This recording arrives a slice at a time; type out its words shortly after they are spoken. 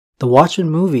The Watchmen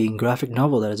movie and graphic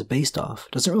novel that it's based off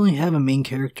doesn't really have a main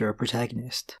character or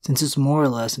protagonist, since it's more or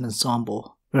less an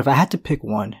ensemble, but if I had to pick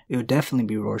one, it would definitely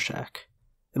be Rorschach.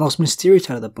 The most mysterious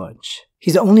out of the bunch.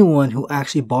 He's the only one who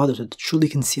actually bothers with truly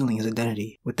concealing his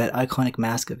identity with that iconic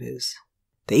mask of his.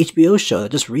 The HBO show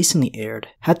that just recently aired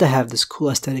had to have this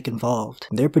cool aesthetic involved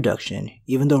in their production,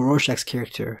 even though Rorschach's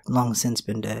character had long since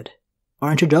been dead. Our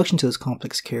introduction to this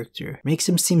complex character makes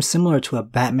him seem similar to a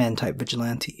Batman-type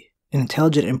vigilante, an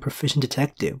intelligent and proficient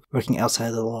detective working outside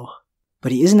of the law.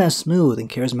 But he isn't as smooth and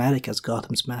charismatic as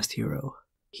Gotham's masked hero.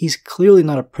 He's clearly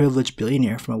not a privileged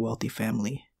billionaire from a wealthy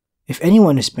family. If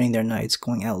anyone is spending their nights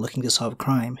going out looking to solve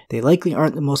crime, they likely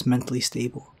aren't the most mentally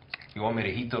stable. You want me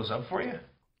to heat those up for you?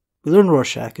 We learn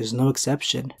Rorschach is no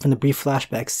exception from the brief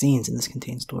flashback scenes in this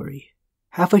contained story.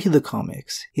 Halfway through the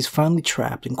comics, he's finally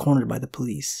trapped and cornered by the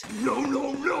police. No!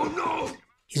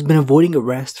 He's been avoiding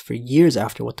arrest for years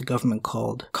after what the government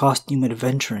called costume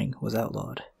adventuring was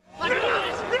outlawed. My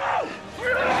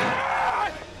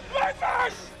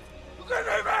fish! Give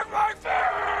me back my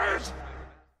fish!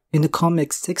 In the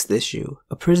comic's 6th issue,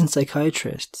 a prison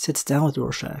psychiatrist sits down with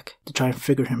Rorschach to try and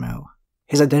figure him out.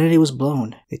 His identity was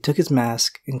blown. They took his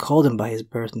mask and called him by his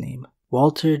birth name,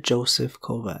 Walter Joseph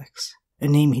Kovacs, a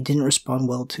name he didn't respond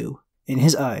well to. In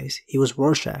his eyes, he was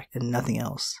Rorschach and nothing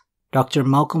else. Dr.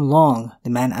 Malcolm Long, the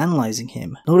man analyzing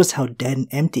him, noticed how dead and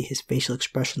empty his facial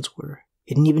expressions were.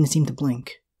 He didn't even seem to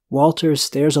blink. Walter's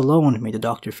stares alone made the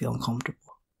doctor feel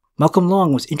uncomfortable. Malcolm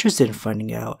Long was interested in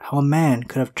finding out how a man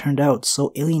could have turned out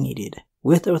so alienated.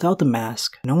 With or without the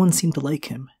mask, no one seemed to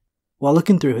like him. While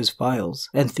looking through his files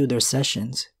and through their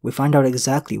sessions, we find out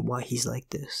exactly why he's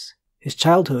like this. His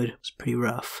childhood was pretty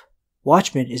rough.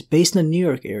 Watchmen is based in the New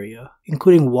York area,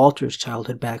 including Walter's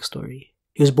childhood backstory.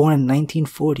 He was born in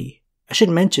 1940. I should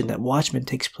mention that Watchmen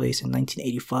takes place in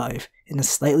 1985 in a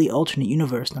slightly alternate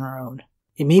universe than our own.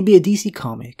 It may be a DC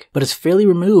comic, but it's fairly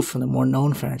removed from the more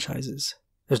known franchises.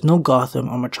 There's no Gotham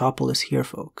or Metropolis here,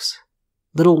 folks.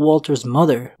 Little Walter's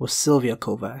mother was Sylvia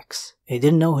Kovacs, and he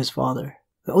didn't know his father.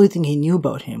 The only thing he knew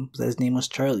about him was that his name was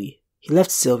Charlie. He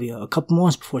left Sylvia a couple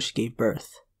months before she gave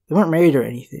birth. They weren't married or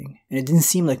anything, and it didn't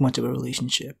seem like much of a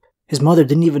relationship. His mother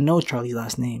didn't even know Charlie's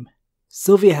last name.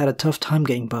 Sylvia had a tough time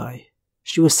getting by.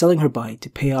 She was selling her bike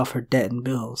to pay off her debt and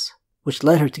bills, which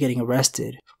led her to getting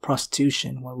arrested for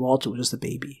prostitution when Walter was just a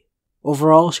baby.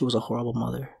 Overall, she was a horrible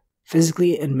mother,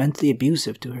 physically and mentally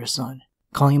abusive to her son,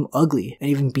 calling him ugly and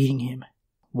even beating him.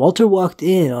 Walter walked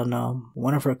in on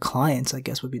one of her clients, I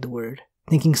guess would be the word,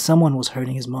 thinking someone was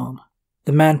hurting his mom.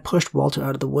 The man pushed Walter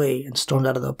out of the way and stormed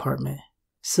out of the apartment.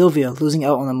 Sylvia, losing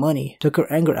out on the money, took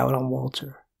her anger out on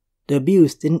Walter. The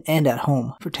abuse didn't end at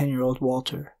home for 10-year-old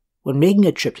Walter. When making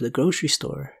a trip to the grocery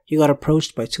store, he got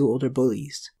approached by 2 older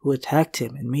bullies, who attacked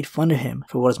him and made fun of him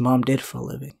for what his mom did for a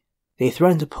living. They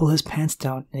threatened to pull his pants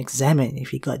down and examine if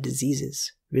he got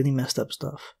diseases. Really messed up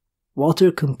stuff.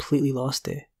 Walter completely lost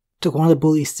it. Took one of the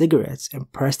bullies' cigarettes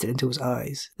and pressed it into his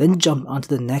eyes, then jumped onto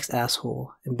the next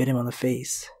asshole and bit him on the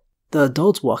face. The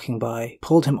adults walking by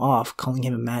pulled him off, calling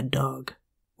him a mad dog.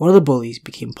 One of the bullies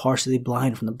became partially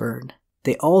blind from the burn.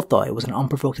 They all thought it was an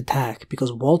unprovoked attack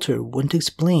because Walter wouldn't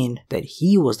explain that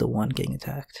he was the one getting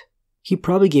attacked. He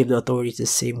probably gave the authorities the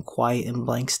same quiet and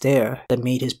blank stare that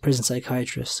made his prison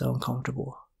psychiatrist so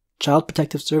uncomfortable. Child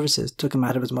Protective Services took him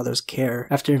out of his mother's care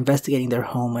after investigating their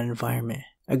home and environment.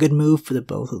 A good move for the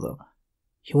both of them.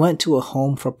 He went to a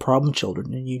home for problem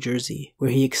children in New Jersey,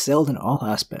 where he excelled in all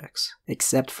aspects,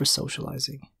 except for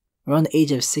socializing. Around the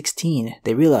age of 16,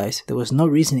 they realized there was no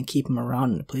reason to keep him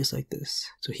around in a place like this,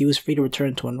 so he was free to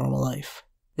return to a normal life.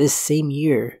 This same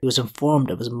year, he was informed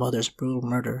of his mother's brutal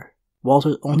murder.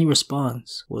 Walter's only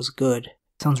response was good.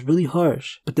 Sounds really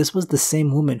harsh, but this was the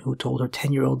same woman who told her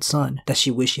 10-year-old son that she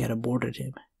wished she had aborted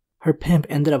him. Her pimp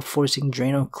ended up forcing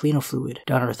Drano-Cleano fluid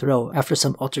down her throat after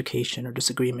some altercation or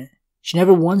disagreement. She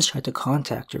never once tried to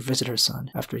contact or visit her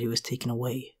son after he was taken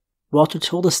away. Walter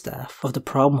told the staff of the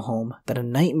problem home that a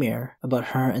nightmare about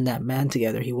her and that man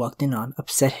together he walked in on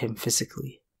upset him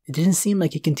physically. It didn't seem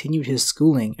like he continued his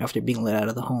schooling after being let out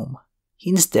of the home. He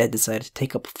instead decided to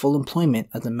take up full employment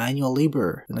as a manual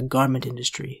laborer in the garment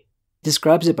industry. He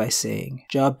describes it by saying,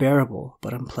 job bearable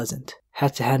but unpleasant,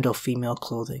 had to handle female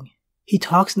clothing. He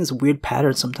talks in this weird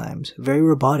pattern sometimes, very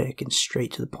robotic and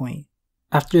straight to the point.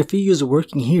 After a few years of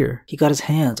working here, he got his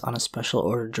hands on a special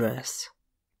order dress.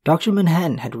 Dr.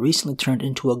 Manhattan had recently turned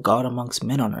into a god amongst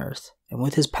men on Earth, and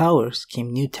with his powers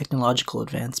came new technological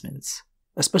advancements.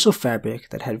 A special fabric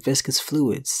that had viscous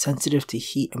fluids sensitive to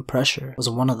heat and pressure was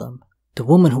one of them. The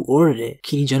woman who ordered it,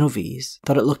 Kitty Genovese,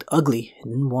 thought it looked ugly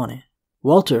and didn't want it.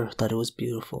 Walter thought it was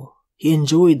beautiful. He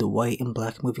enjoyed the white and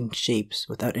black moving shapes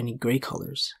without any gray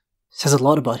colors. says a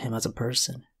lot about him as a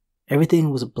person.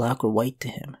 Everything was black or white to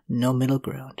him, no middle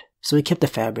ground, so he kept the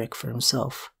fabric for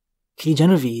himself. Kitty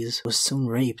Genovese was soon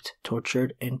raped,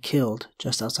 tortured, and killed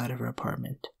just outside of her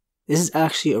apartment. This is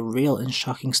actually a real and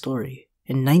shocking story.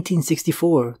 In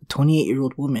 1964, the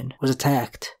 28-year-old woman was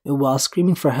attacked, and while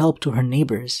screaming for help to her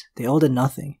neighbors, they all did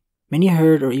nothing. Many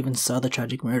heard or even saw the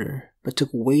tragic murder, but took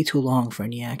way too long for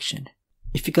any action.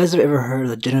 If you guys have ever heard of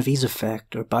the Genovese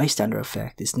effect or bystander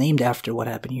effect, it's named after what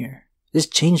happened here. This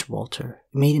changed Walter.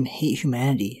 It made him hate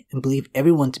humanity and believe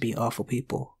everyone to be awful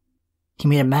people. He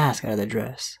made a mask out of their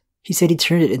dress. He said he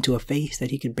turned it into a face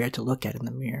that he could bear to look at in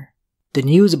the mirror. The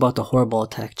news about the horrible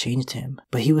attack changed him,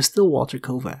 but he was still Walter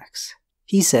Kovacs.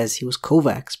 He says he was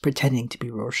Kovacs pretending to be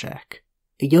Rorschach,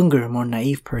 a younger, more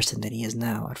naive person than he is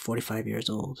now at 45 years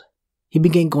old. He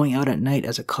began going out at night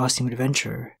as a costume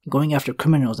adventurer, going after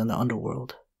criminals in the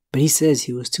underworld. But he says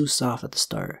he was too soft at the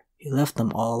start. He left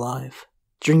them all alive.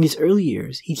 During these early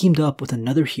years, he teamed up with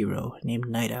another hero named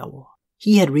Night Owl.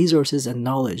 He had resources and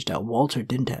knowledge that Walter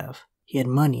didn't have. He had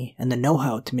money and the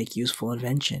know-how to make useful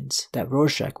inventions that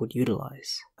Rorschach would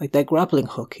utilize, like that grappling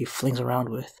hook he flings around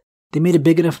with. They made a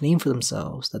big enough name for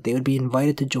themselves that they would be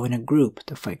invited to join a group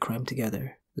to fight crime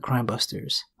together, the Crime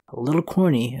Busters. A little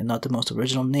corny and not the most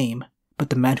original name, but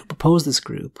the man who proposed this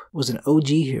group was an OG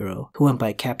hero who went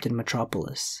by Captain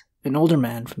Metropolis, an older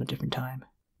man from a different time.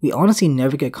 We honestly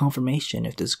never get confirmation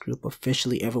if this group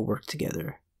officially ever worked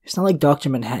together. It's not like Dr.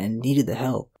 Manhattan needed the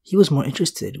help. He was more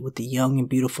interested with the young and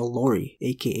beautiful Laurie,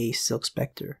 aka Silk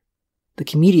Spectre. The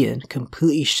comedian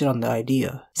completely shit on the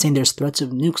idea, saying there's threats of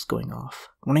nukes going off.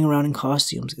 Running around in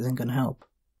costumes isn't gonna help.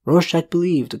 Rorschach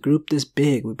believed a group this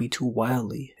big would be too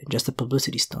wily and just a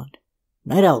publicity stunt.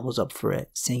 Night Owl was up for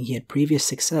it, saying he had previous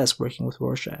success working with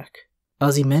Rorschach.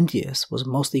 Ozymandias was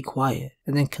mostly quiet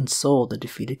and then consoled the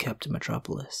defeated Captain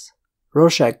Metropolis.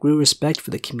 Rorschach grew respect for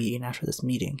the comedian after this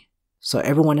meeting, saw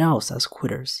everyone else as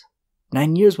quitters.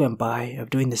 9 years went by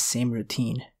of doing the same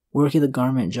routine, working the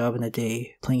garment job in the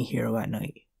day, playing hero at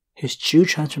night. His true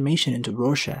transformation into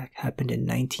Rorschach happened in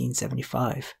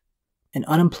 1975. An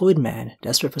unemployed man,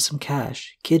 desperate for some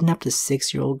cash, kidnapped a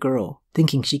 6-year-old girl,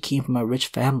 thinking she came from a rich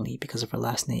family because of her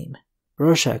last name.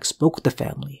 Rorschach spoke with the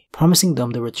family, promising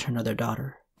them the return of their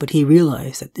daughter, but he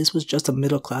realized that this was just a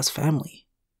middle-class family.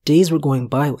 Days were going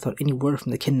by without any word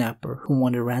from the kidnapper who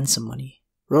wanted ransom money.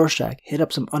 Rorschach hit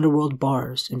up some underworld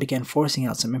bars and began forcing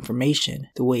out some information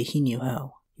the way he knew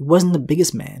how. He wasn't the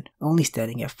biggest man, only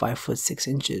standing at 5 foot 6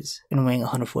 inches and weighing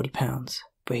 140 pounds.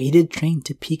 But he did train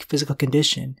to peak physical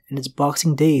condition, and his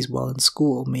boxing days while in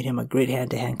school made him a great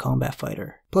hand-to-hand combat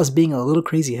fighter. Plus, being a little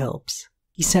crazy helps.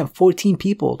 He sent 14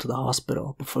 people to the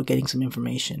hospital before getting some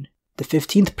information. The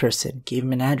 15th person gave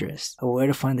him an address of where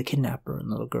to find the kidnapper and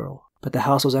little girl. But the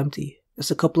house was empty, just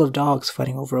a couple of dogs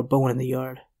fighting over a bone in the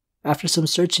yard. After some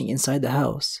searching inside the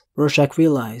house, Rorschach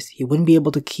realized he wouldn't be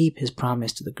able to keep his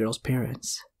promise to the girl's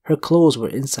parents. Her clothes were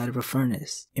inside of a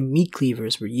furnace, and meat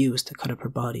cleavers were used to cut up her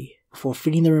body, before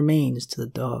feeding the remains to the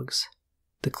dogs.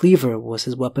 The cleaver was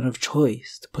his weapon of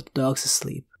choice to put the dogs to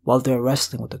sleep while they were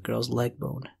wrestling with the girl's leg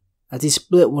bone. As he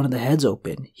split one of the heads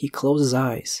open, he closed his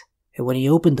eyes, and when he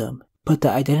opened them, put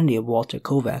the identity of Walter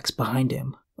Kovacs behind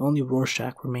him. Only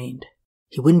Rorschach remained.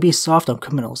 He wouldn't be soft on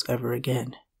criminals ever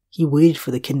again. He waited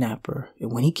for the kidnapper,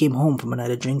 and when he came home from a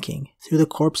night of drinking, threw the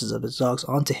corpses of his dogs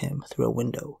onto him through a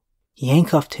window. He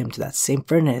handcuffed him to that same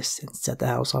furnace and set the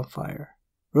house on fire.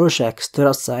 Rorschach stood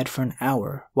outside for an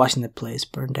hour watching the place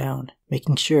burn down,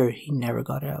 making sure he never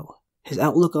got out. His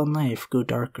outlook on life grew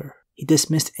darker. He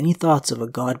dismissed any thoughts of a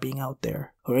god being out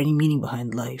there or any meaning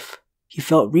behind life. He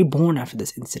felt reborn after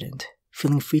this incident,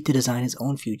 feeling free to design his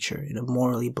own future in a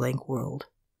morally blank world.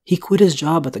 He quit his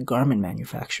job at the garment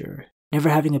manufacturer, never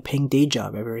having a paying day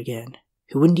job ever again.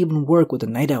 He wouldn't even work with the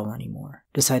Night Owl anymore,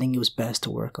 deciding it was best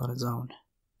to work on his own.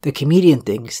 The comedian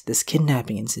thinks this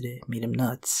kidnapping incident made him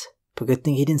nuts, but good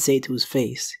thing he didn't say it to his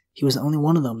face. He was the only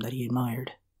one of them that he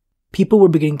admired. People were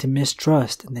beginning to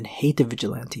mistrust and then hate the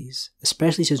vigilantes,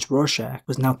 especially since Rorschach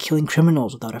was now killing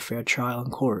criminals without a fair trial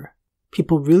in court.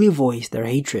 People really voiced their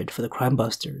hatred for the Crime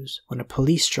Busters when a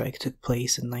police strike took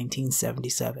place in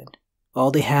 1977.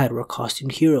 All they had were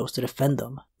costumed heroes to defend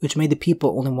them, which made the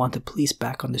people only want the police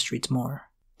back on the streets more.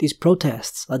 These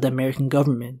protests led the American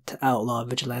government to outlaw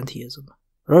vigilantism.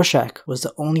 Rorschach was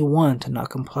the only one to not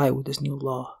comply with this new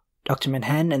law. Dr.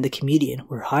 Manhattan and the comedian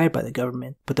were hired by the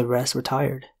government, but the rest were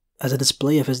tired. As a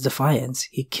display of his defiance,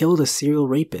 he killed a serial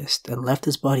rapist and left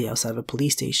his body outside of a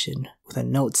police station with a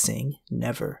note saying,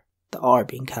 "Never," the R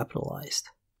being capitalized.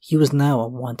 He was now a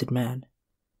wanted man.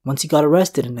 Once he got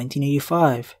arrested in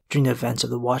 1985, during the events of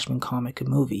the Watchmen comic and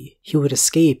movie, he would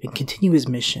escape and continue his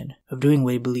mission of doing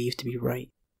what he believed to be right.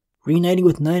 Reuniting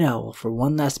with Night Owl for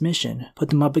one last mission put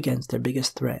them up against their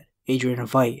biggest threat, Adrien and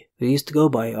Veidt, who used to go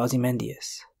by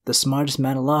Ozymandias, the smartest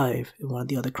man alive and one of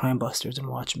the other crime busters in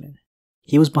Watchmen.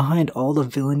 He was behind all the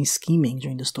villainy scheming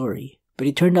during the story, but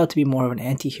he turned out to be more of an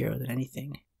anti-hero than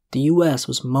anything. The US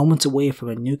was moments away from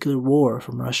a nuclear war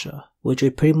from Russia, which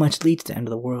would pretty much lead to the end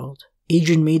of the world.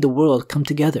 Adrien made the world come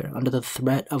together under the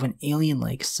threat of an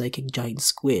alien-like psychic giant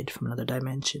squid from another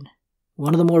dimension.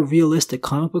 One of the more realistic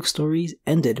comic book stories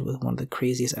ended with one of the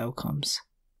craziest outcomes.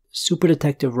 Super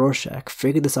Detective Rorschach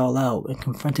figured this all out and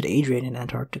confronted Adrien in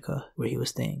Antarctica, where he was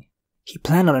staying. He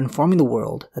planned on informing the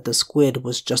world that the squid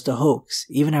was just a hoax,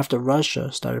 even after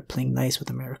Russia started playing nice with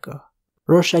America.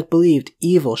 Rorschach believed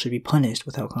evil should be punished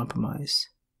without compromise.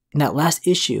 In that last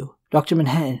issue, Dr.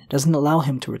 Manhattan doesn't allow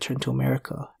him to return to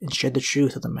America and share the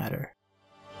truth of the matter.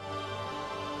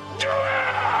 Do it!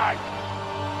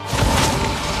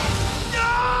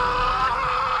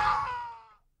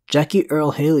 Jackie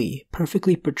Earle Haley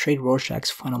perfectly portrayed Rorschach's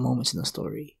final moments in the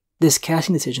story. This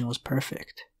casting decision was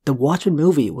perfect. The Watchmen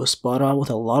movie was spot on with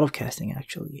a lot of casting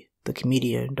actually. The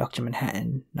comedian, Dr.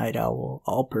 Manhattan, Night Owl,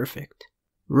 all perfect.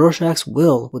 Rorschach's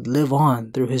will would live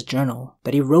on through his journal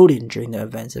that he wrote in during the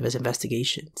events of his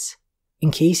investigations. In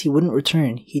case he wouldn't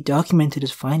return, he documented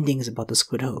his findings about the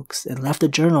squid hoax and left the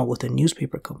journal with a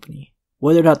newspaper company.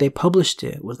 Whether or not they published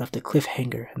it was left a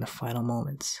cliffhanger in the final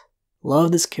moments.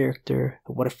 Loved this character,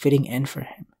 and what a fitting end for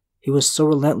him. He was so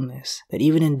relentless that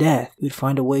even in death, he would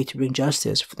find a way to bring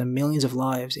justice for the millions of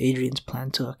lives Adrien's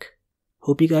plan took.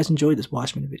 Hope you guys enjoyed this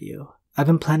Watchmen video. I've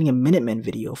been planning a Minutemen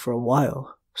video for a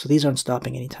while, so these aren't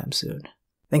stopping anytime soon.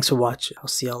 Thanks for watching. I'll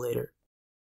see y'all later.